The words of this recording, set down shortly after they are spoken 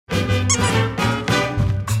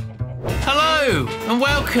Hello and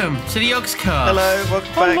welcome to the Yogscast. Hello,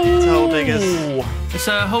 welcome back to Hole Diggers. It's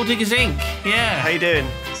Hole Diggers Inc. Yeah. How you doing,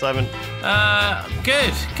 Simon?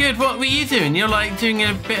 Good. What were you doing? You're like doing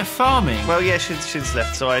a bit of farming. Well, yeah, Shin's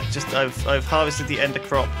left, so I've harvested the ender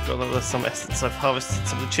crop. Got some essence. I've harvested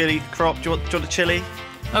some of the chili crop. Do you want a chili?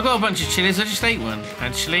 I've got a bunch of chilies. I just ate one,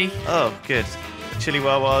 actually. Oh, good. Chili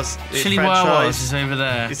Wawas. Chili Wawas is over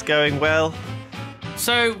there. It's going well.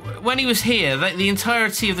 So when he was here, the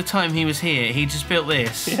entirety of the time he was here, he just built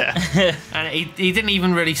this. Yeah. And he didn't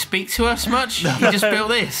even really speak to us much. No. He just built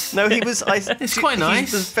this. No, he was. It's quite nice.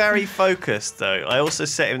 He was very focused, though. I also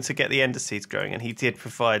set him to get the ender seeds growing, and he did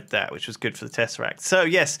provide that, which was good for the Tesseract. So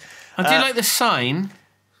yes, I do like the sign.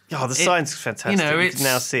 Oh, the sign's fantastic. You know, you can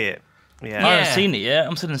now see it. Yeah. I haven't seen it yet.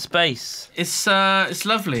 I'm still in space. It's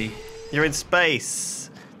lovely. You're in space.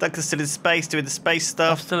 Duncan's still in space doing the space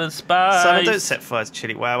stuff. I'm still in space. Simon, don't set fire to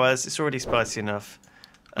chili Wawas. It's already spicy enough.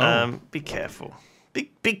 Be careful.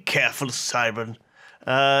 Be careful, Simon.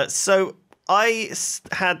 So I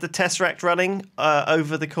had the Tesseract running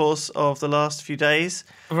over the course of the last few days.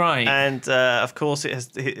 Right. And of course it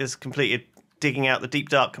has completed digging out the deep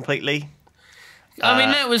dark completely. I mean,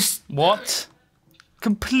 that was... What?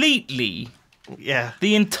 Completely? Yeah.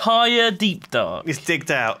 The entire deep dark? It's digged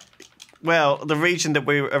out. Well, the region that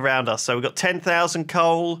we're around us. So we've got 10,000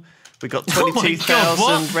 coal. We've got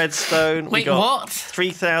 22,000 redstone. Wait, we got what?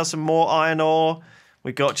 3,000 more iron ore.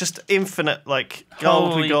 We've got just infinite, gold.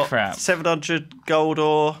 Holy We've got crap. 700 gold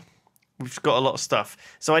ore. We've got a lot of stuff.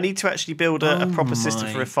 So I need to actually build a proper system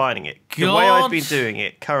for refining it. God. The way I've been doing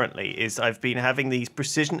it currently is I've been having these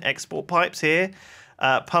precision export pipes here,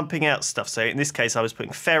 pumping out stuff. So in this case, I was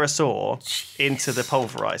putting ferrous ore into the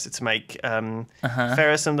pulverizer to make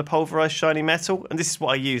ferrous and the pulverized shiny metal. And this is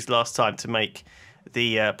what I used last time to make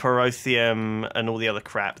the pyrotheum and all the other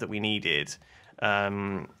crap that we needed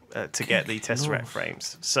to get the Tesseract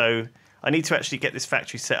frames. So I need to actually get this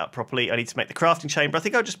factory set up properly. I need to make the crafting chamber. I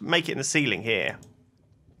think I'll just make it in the ceiling here.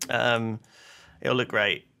 It'll look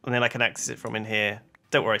great. And then I can access it from in here.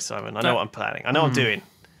 Don't worry, Simon. I know what I'm planning. I know what I'm doing.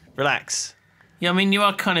 Relax. Yeah, I mean, you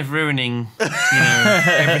are kind of ruining,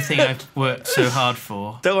 everything I've worked so hard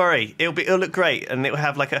for. Don't worry. It'll look great, and it'll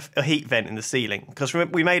have like a heat vent in the ceiling. Because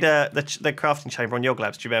we made the crafting chamber on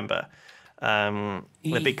Yoglabs. Do you remember?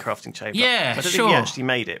 The big crafting chamber. Yeah, I don't think we actually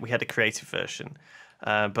made it. We had a creative version.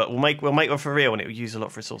 But we'll make one for real, and it will use a lot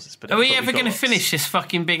of resources. But are we ever going to finish this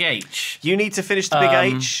fucking big H? You need to finish the big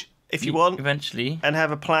H if you want, eventually, and have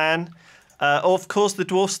a plan. Of course, the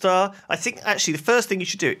Dwarf Star. I think actually the first thing you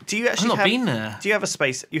should do. Do you actually? I've not been there. Do you have a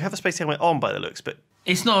space? You have a space helmet on by the looks, but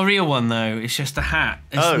it's not a real one though. It's just a hat.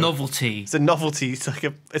 It's a novelty. It's a novelty. It's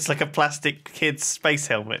like a plastic kid's space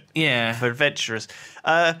helmet. Yeah. For adventurers.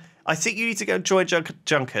 I think you need to go and join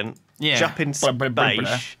Duncan. Yeah. Jump in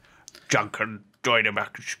space. Duncan, join him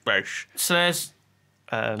back in space. So there's.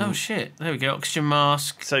 Oh shit! There we go. Oxygen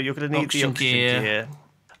mask. So you're going to need the oxygen gear.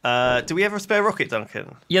 Do we have a spare rocket,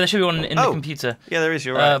 Duncan? Yeah, there should be one in the computer. Yeah, there is.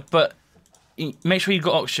 You're right. But make sure you've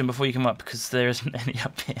got oxygen before you come up, because there isn't any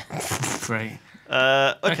up here. Great.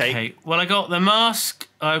 Okay. Well, I got the mask.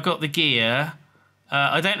 I've got the gear.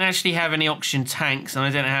 I don't actually have any oxygen tanks, and I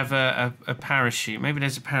don't have a parachute. Maybe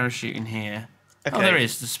there's a parachute in here. Okay. Oh, there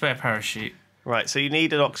is. The spare parachute. Right, so you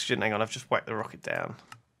need an oxygen. Hang on, I've just whacked the rocket down.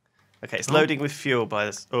 Okay, it's loading with fuel by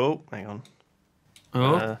this. Oh, hang on.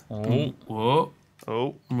 Oh.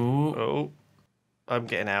 I'm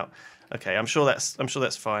getting out. Okay, I'm sure that's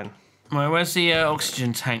fine. Right, where's the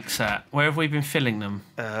oxygen tanks at? Where have we been filling them?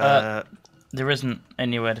 There isn't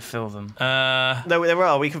anywhere to fill them. No, there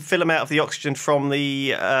are. We can fill them out of the oxygen from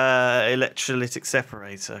the electrolytic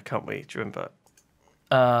separator, can't we? Do you remember?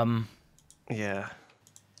 Yeah.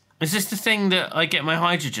 Is this the thing that I get my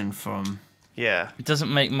hydrogen from? Yeah. It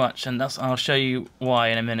doesn't make much, and I'll show you why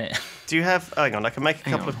in a minute. Do you have... Hang on, I can make a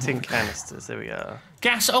couple of tin canisters. There we are.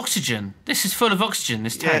 Gas oxygen. This is full of oxygen,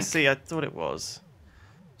 this tank. Yeah, see, I thought it was.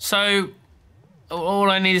 So,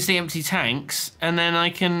 all I need is the empty tanks, and then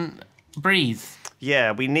I can breathe.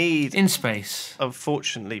 Yeah, we need... In space.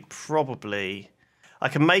 Unfortunately, probably... I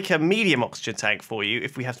can make a medium oxygen tank for you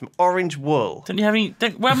if we have some orange wool. Don't you have any...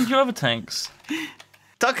 What happened to your other tanks?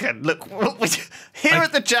 Duncan, look, here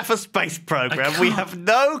at the Jaffa Space Program, we have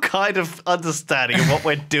no kind of understanding of what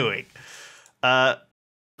we're doing.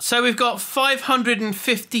 So we've got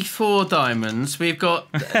 554 diamonds. We've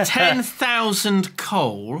got 10,000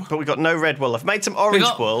 coal. But we've got no red wool. I've made some orange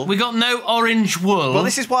wool. We got no orange wool. Well,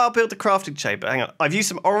 this is why I'll build the crafting chamber. Hang on. I've used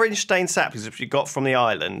some orange stained saplings, which we got from the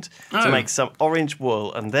island, to make some orange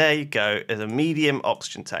wool. And there you go, as a medium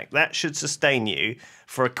oxygen tank. That should sustain you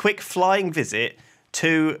for a quick flying visit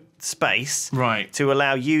to space to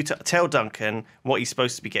allow you to tell Duncan what he's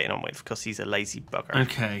supposed to be getting on with, because he's a lazy bugger.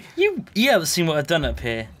 Okay. You haven't seen what I've done up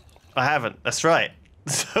here. I haven't. That's right.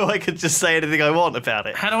 So I could just say anything I want about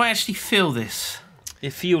it. How do I actually fill this?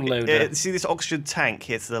 Your fuel loader. See this oxygen tank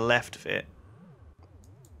here to the left of it?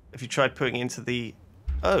 If you tried putting it into the...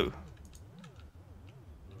 Oh.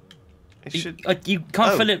 It should... You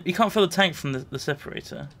can't fill it. You can't fill the tank from the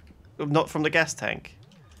separator. Not from the gas tank.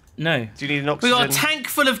 No. Do you need an oxygen? We got a tank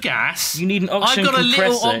full of gas. You need an oxygen I've got a compressor.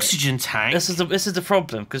 little oxygen tank. This is the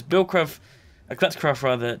problem, because Collectcraft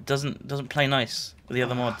rather doesn't play nice with the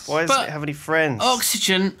other mods. Why doesn't it have any friends?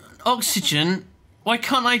 Oxygen. Why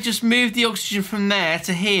can't I just move the oxygen from there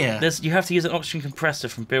to here? You have to use an oxygen compressor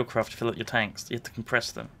from Buildcraft to fill up your tanks. You have to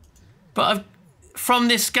compress them. But from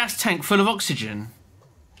this gas tank full of oxygen.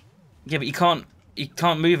 Yeah, but you can't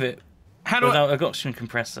move it without an oxygen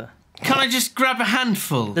compressor. Can I just grab a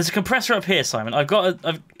handful? There's a compressor up here, Simon.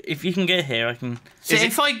 If you can get here, I can. So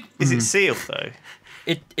is it sealed though?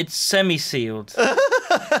 It's semi-sealed.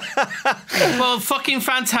 Well, fucking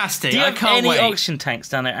fantastic. Do you I have can't any wait. oxygen tanks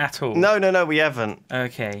down there at all? No, we haven't.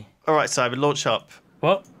 Okay. All right, Simon, launch up.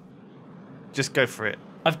 What? Just go for it.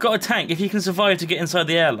 I've got a tank. If you can survive to get inside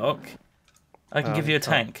the airlock, I can give you a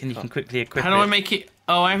tank, and you can quickly equip it. How do I make it?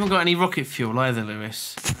 Oh, I haven't got any rocket fuel either,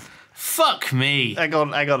 Lewis. Fuck me. Hang on.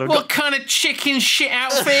 What kind of chicken shit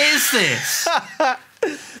outfit is this?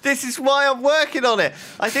 This is why I'm working on it.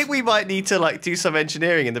 I think we might need to do some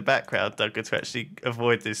engineering in the background, Duncan, to actually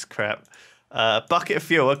avoid this crap. Bucket of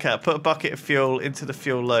fuel. Okay, I'll put a bucket of fuel into the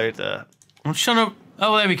fuel loader. I'm trying to...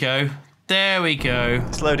 Oh, there we go. There we go.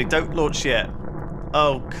 It's loading. Don't launch yet.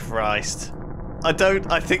 Oh, Christ. I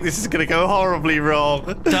think this is going to go horribly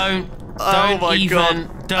wrong. Don't Oh my God.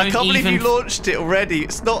 I can't believe you even... launched it already.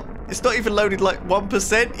 It's not even loaded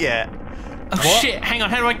 1% yet. Oh, What? shit. Hang on.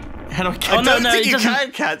 How do I I don't think you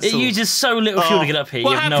can cancel. It uses so little fuel to get up here.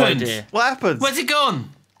 What you have happened? no idea. What happened? Where's it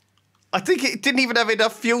gone? I think it didn't even have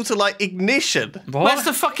enough fuel to ignition. What? Where's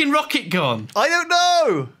the fucking rocket gone? I don't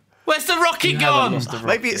know. Where's the rocket You haven't gone? lost the rocket.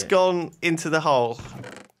 Maybe it's gone into the hole.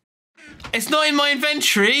 It's not in my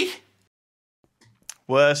inventory.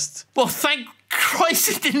 Worst. Well, thank Christ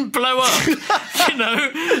it didn't blow up.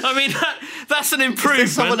 I mean, that's an improvement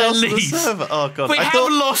Someone at else on the least. server. Oh God. We have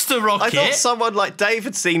lost a rocket. I thought someone like Dave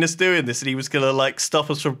had seen us doing this and he was gonna stop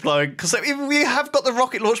us from blowing, because we have got the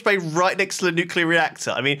rocket launch bay right next to the nuclear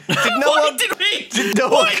reactor. I mean, Why did we consider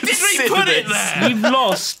put it this? there? You've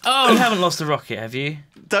lost. You haven't lost the rocket, have you?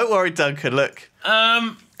 Don't worry, Duncan. Look.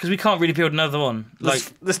 Because we can't really build another one.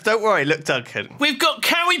 Don't worry. Look, Duncan.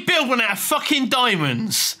 Can we build one out of fucking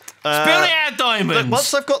diamonds? Let's build it out of diamonds. Look,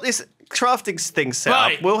 once I've got this crafting thing set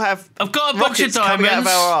up, we'll have I've got a bunch of rockets coming out of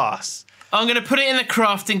diamonds. our arse. I'm going to put it in the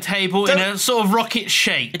crafting table in a sort of rocket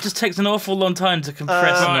shape. It just takes an awful long time to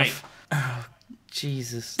compress Right. enough. Oh,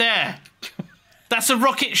 Jesus. There. That's a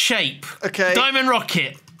rocket shape. Okay. Diamond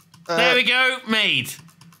rocket. There we go. Made.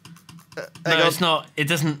 No, it's not. It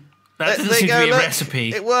doesn't. That doesn't seem to be a recipe.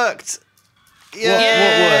 It worked.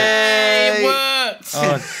 Yay! It worked.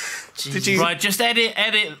 Oh, Did you? Right, just edit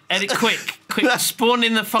quick. Spawn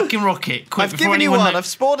in the fucking rocket. Quick, I've before given you anyone one. I've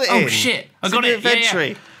spawned it in. Oh shit! I It's got in it. your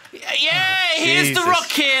inventory. Yeah, here's Jesus the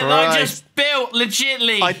rocket that I Christ. just built.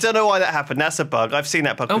 Legitly. I don't know why that happened. That's a bug. I've seen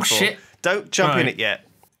that bug before. shit. Don't jump in Right. it yet.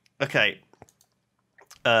 Okay.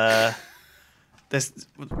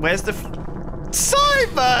 Where's the...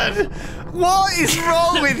 Simon! What is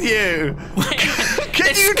wrong with you?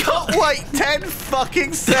 Can you not wait 10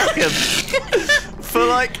 fucking seconds for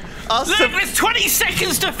us Look, to... there's 20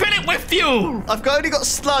 seconds to fill it with fuel. I've only got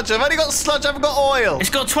sludge. I haven't got oil. It's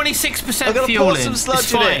got 26% I'm gonna fuel pour in. some sludge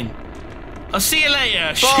It's in fine. it. I'll see you later,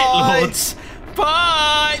 Bye. shitlords.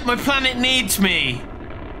 Bye. My planet needs me.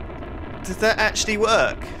 Does that actually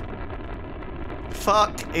work?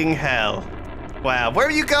 Fucking hell. Wow, where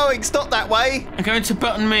are you going? It's not that way. I'm going to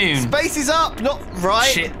Button Moon. Space is up, not right.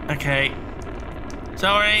 Shit. Okay.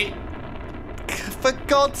 Sorry. For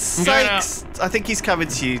God's I'm going sakes. I think he's coming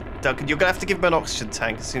to you, Duncan. You're going to have to give him an oxygen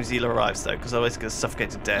tank as soon as he arrives, though, because otherwise he's going to suffocate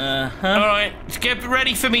to death. All right. Get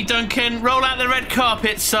ready for me, Duncan. Roll out the red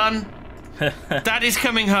carpet, son. Daddy's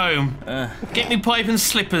coming home. Get me pipe and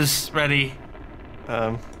slippers ready.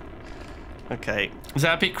 Okay. Is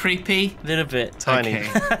that a bit creepy? A little bit. Tiny. Okay.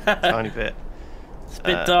 Tiny bit. It's a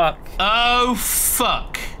bit dark. Oh,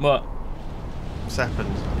 fuck. What? What's happened?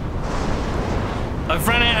 I've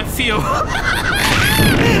run out of fuel.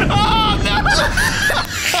 Oh, no.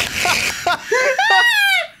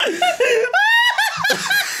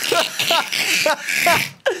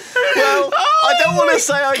 Well, I don't want to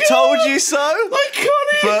say I told you so, I got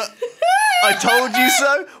it. but I told you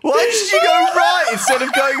so. Why did you go right instead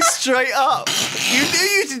of going straight up? You knew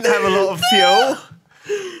you didn't have a lot of fuel.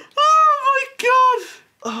 Oh my god!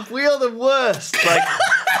 Oh, we are the worst. Like,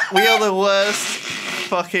 we are the worst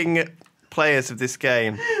fucking players of this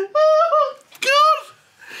game. Oh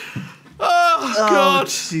god! Oh god!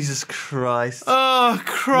 Jesus Christ! Oh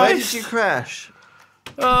Christ! Where did you crash?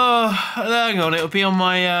 Oh, hang on. It'll be on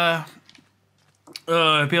my.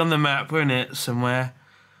 It'll be on the map, won't it? Somewhere.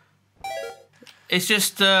 It's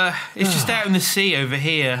just out in the sea over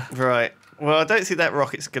here. Right. Well, I don't think that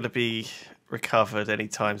rocket's going to be recovered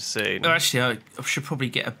anytime soon. Oh, actually, I should probably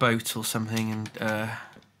get a boat or something and.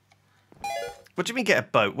 What do you mean get a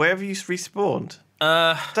boat? Where have you respawned?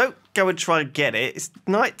 Don't go and try and get it. It's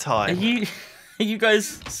night time. Are you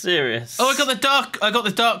guys serious? Oh, I got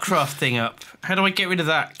the dark craft thing up. How do I get rid of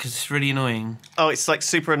that? Because it's really annoying. Oh, it's like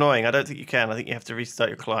super annoying. I don't think you can. I think you have to restart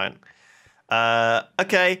your client.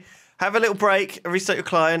 Okay. Have a little break, restart your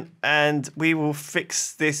client, and we will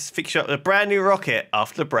fix you up with a brand new rocket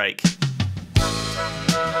after the break.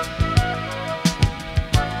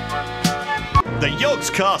 The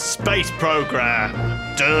Yogscast Space Program.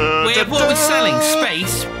 What are we selling?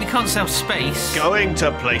 Space? We can't sell space. Going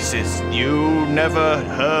to places you never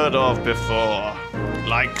heard of before.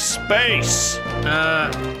 Like space.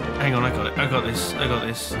 Hang on, I got this.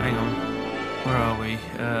 Hang on. Where are we?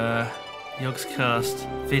 Yogscast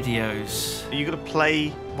videos. Are you going to play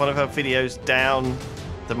one of our videos down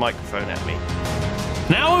the microphone at me?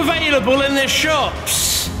 Now available in the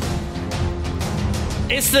shops.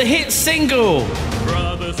 It's the hit single.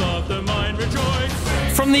 Brothers of the mind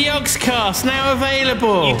rejoice. From the Yogscast, now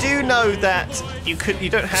available. You do know that you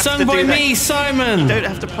don't have Sung to do by that. me, Simon. You don't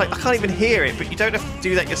have to play. I can't even hear it, but you don't have to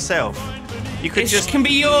do that yourself. You could It can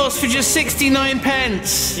be yours for just 69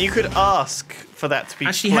 pence. You could ask for that to be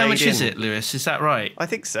Actually, how much is it, Lewis? Is that right? I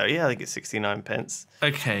think so. Yeah, I think it's 69 pence.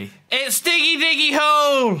 Okay. It's Diggy Diggy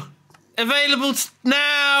Hole. Available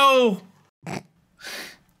now.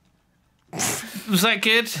 Was that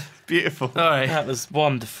good? Beautiful. All right. That was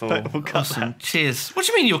wonderful. We'll cut Awesome. that. Cheers. What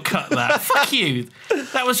do you mean you'll cut that? Fuck you.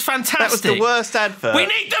 That was fantastic. That was the worst advert. We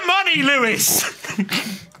need the money, Lewis.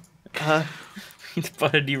 Need to buy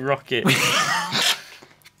a new rocket.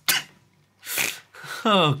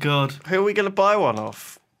 Oh God. Who are we going to buy one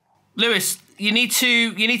off? Lewis, you need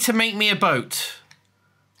to make me a boat.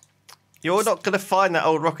 You're not going to find that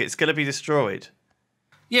old rocket. It's going to be destroyed.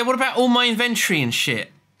 Yeah, what about all my inventory and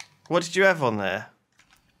shit? What did you have on there?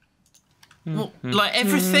 Well, like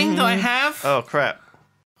everything that I have? Oh, crap.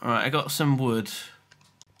 Alright, I got some wood.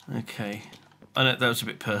 Okay. I know that was a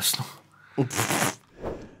bit personal.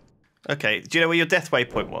 Okay, do you know where your death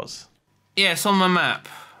waypoint was? Yeah, it's on my map.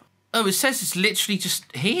 Oh, it says it's literally just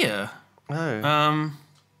here. Oh.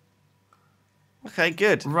 Okay,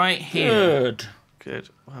 good. Right here. Good. Good.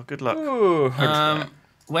 Well, good luck.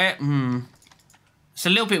 Where? It's a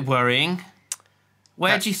little bit worrying.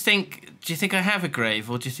 Where do you think I have a grave,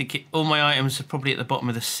 or do you think all my items are probably at the bottom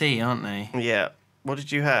of the sea, aren't they? Yeah. What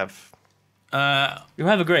did you have? You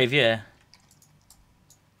have a grave, yeah.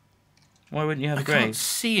 Why wouldn't you have a I can't grave?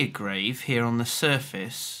 see a grave here on the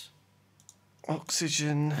surface.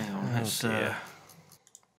 Oxygen. Hang on, let's, dear.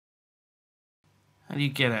 how do you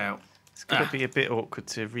get out? It's going to be a bit awkward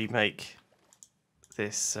to remake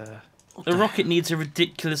this. The rocket needs a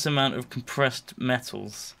ridiculous amount of compressed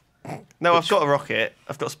metals. No, I've got a rocket.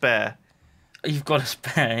 I've got a spare. You've got a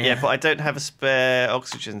spare, yeah. Yeah, but I don't have a spare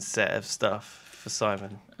oxygen set of stuff for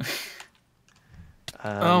Simon.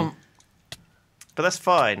 But that's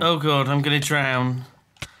fine. Oh God, I'm going to drown.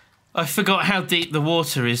 I forgot how deep the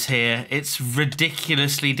water is here. It's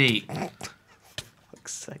ridiculously deep. For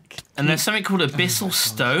fuck's sake. And there's something called abyssal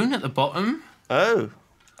stone at the bottom. Oh,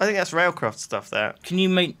 I think that's Railcraft stuff, that. Can you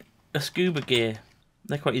make a scuba gear?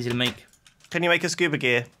 They're quite easy to make. Can you make a scuba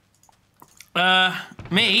gear?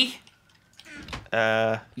 Me?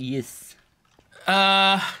 Yes.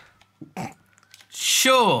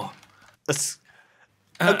 Sure.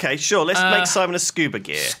 Okay, sure. Let's make Simon a scuba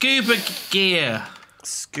gear. Scuba gear.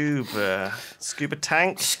 Scuba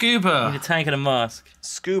tank. You Scuba. need a tank and a mask.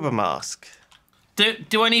 Scuba mask.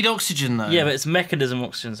 Do I need oxygen though? Yeah, but it's mechanism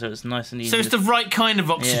oxygen, so it's nice and easy. So it's the right kind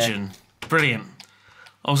of oxygen. Brilliant.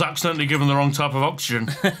 I was accidentally given the wrong type of oxygen.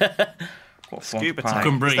 Scuba I tank.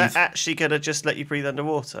 couldn't Is breathe. that actually going to just let you breathe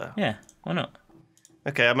underwater? Yeah, why not?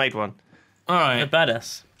 Okay, I made one. All A right.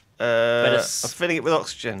 badass. I'm filling it with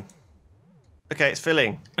oxygen. Okay, it's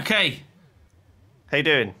filling. Okay. How you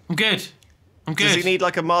doing? I'm good. I'm good. Does he need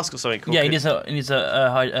like a mask or something? Yeah, he needs a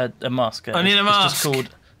mask. I need a mask. It's just called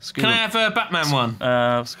scuba. Can I have a Batman one?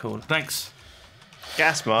 What's it called? Thanks.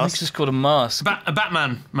 Gas It's mask. just called a mask. A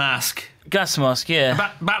Batman mask. Gas mask,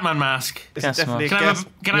 yeah. Batman mask. It's Gas definitely mask. a gas.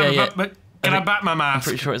 Can I have a Batman I'm mask?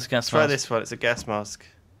 pretty sure it's a gas Try mask. this one. It's a gas mask.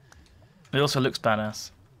 It also looks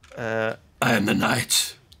badass. I am the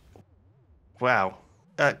knight. Wow.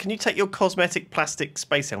 Can you take your cosmetic plastic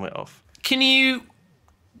space helmet off? Can you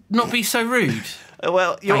not be so rude?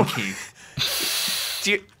 Well, Thank you.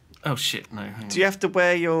 Do you Oh shit, no. Hang on. do you have to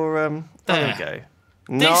wear your There we There.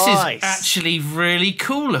 go. This Nice. is actually really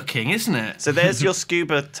cool looking, isn't it? So there's your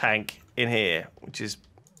scuba tank in here, which is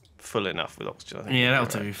full enough with oxygen. I think. Yeah, that'll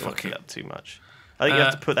Right. do. Don't Fuck fill it. up too much. I think you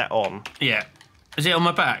have to put that on. Yeah. Is it on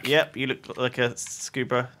my back? Yep, you look like a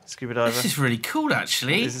scuba diver. This is really cool,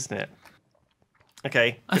 actually. It is, isn't it?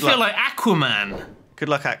 Okay. I Good feel luck. like Aquaman. Good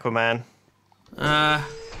luck, Aquaman. Uh,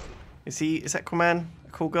 Is Aquaman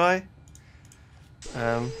a cool guy?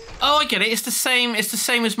 oh, I get it. It's the same. It's the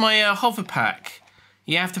same as my hover pack.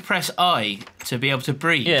 You have to press I to be able to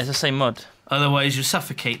breathe. Yeah, it's the same mod. Otherwise, you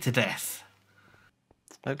suffocate to death.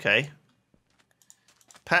 Okay.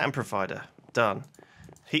 Pattern provider. Done.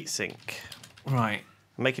 Heatsink. Right.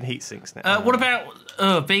 I'm making heat sinks now. What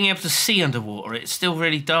about being able to see underwater? It's still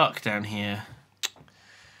really dark down here.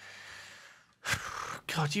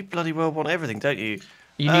 God, you bloody well want everything, don't you?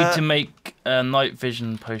 You need to make night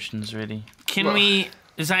vision potions, really. Can we?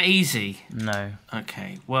 Is that easy? No.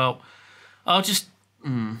 Okay. Well, I'll just.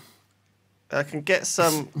 I can get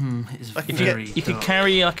some. It's I can very. You could dark.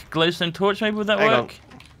 carry like a glowstone torch, maybe, would that Hang work?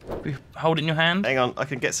 You hold it in your hand. Hang on, I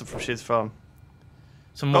can get some from Shiz's farm.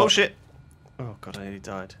 Some more. Bullshit! Oh god, I nearly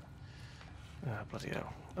died. Oh, bloody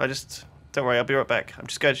hell. Don't worry, I'll be right back. I'm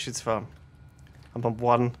just going to Shiz's farm. I'm on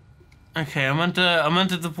one. Okay, I'm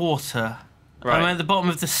under the water. Right. I'm at the bottom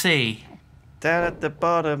of the sea. Down at the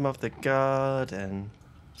bottom of the garden.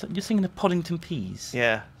 So you're singing the Poddington Peas.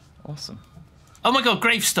 Yeah. Awesome. Oh my god,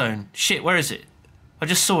 gravestone. Shit, where is it? I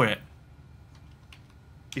just saw it.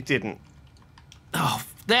 You didn't. Oh,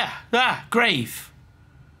 there. Ah, grave.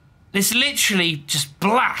 It's literally just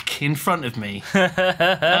black in front of me.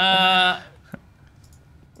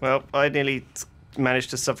 Well, I nearly managed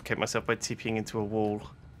to suffocate myself by TPing into a wall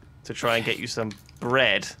to try and get you some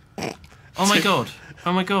bread. Oh my god.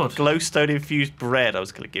 Oh my god. Glowstone infused bread I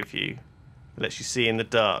was going to give you. It lets you see in the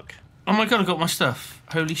dark. Oh my god, I got my stuff.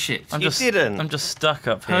 Holy shit. You didn't. I'm just stuck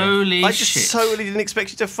up here. Holy I just shit. totally didn't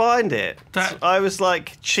expect you to find it. That- I was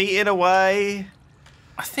like cheating away.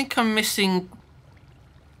 I think I'm missing.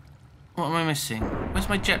 What am I missing? Where's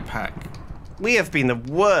my jetpack? We have been the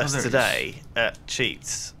worst Oh, there it today at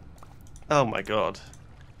cheats. Oh my god.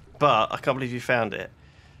 But I can't believe you found it.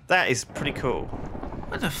 That is pretty cool.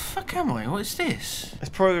 Where the fuck am I? What is this? It's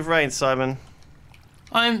pouring with rain, Simon.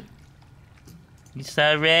 I'm. It's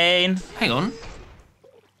the rain. Hang on.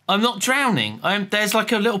 I'm not drowning. There's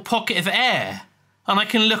like a little pocket of air, and I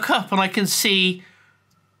can look up and I can see.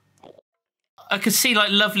 I can see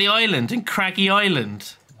like Lovely Island and Craggy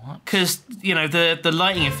Island. What? Because the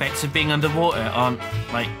lighting effects of being underwater aren't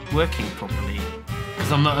like working properly.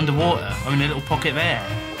 Because I'm not underwater. I'm in a little pocket of air.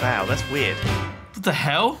 Wow, that's weird. What the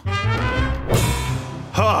hell?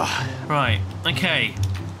 Right. Okay.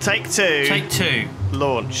 Take two. Take two.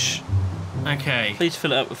 Launch. Okay. Please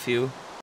fill it up with fuel.